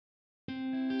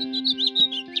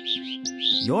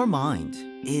Your mind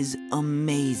is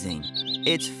amazing.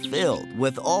 It's filled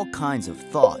with all kinds of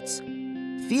thoughts,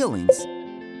 feelings,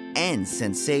 and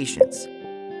sensations.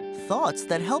 Thoughts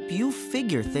that help you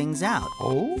figure things out,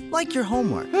 like your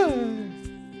homework.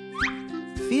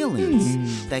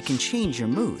 Feelings that can change your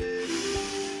mood.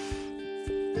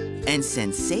 And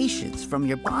sensations from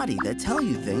your body that tell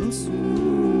you things,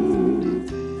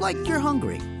 like you're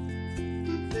hungry.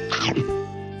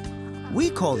 We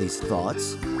call these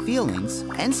thoughts, feelings,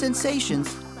 and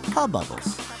sensations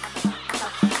hubbubbles.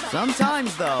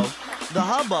 Sometimes, though, the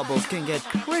hubbubbles can get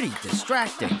pretty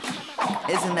distracting.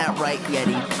 Isn't that right,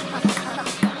 Yeti?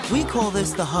 We call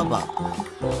this the hubbub.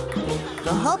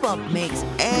 The hubbub makes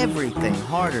everything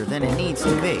harder than it needs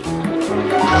to be.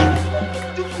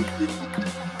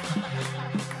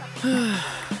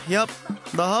 Yep,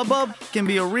 the hubbub can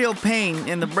be a real pain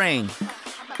in the brain.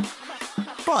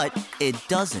 But it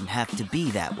doesn't have to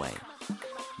be that way.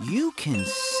 You can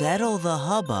settle the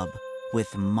hubbub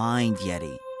with Mind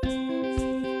Yeti.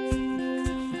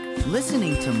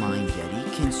 Listening to Mind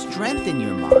Yeti can strengthen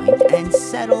your mind and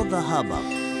settle the hubbub.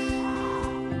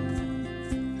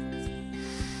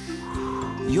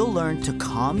 You'll learn to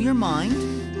calm your mind,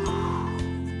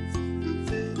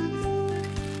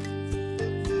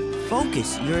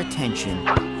 focus your attention,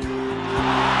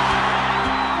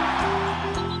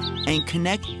 and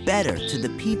connect better to the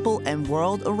people and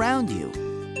world around you.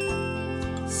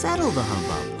 Settle the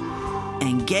hubbub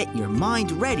and get your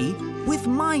mind ready with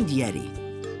Mind Yeti.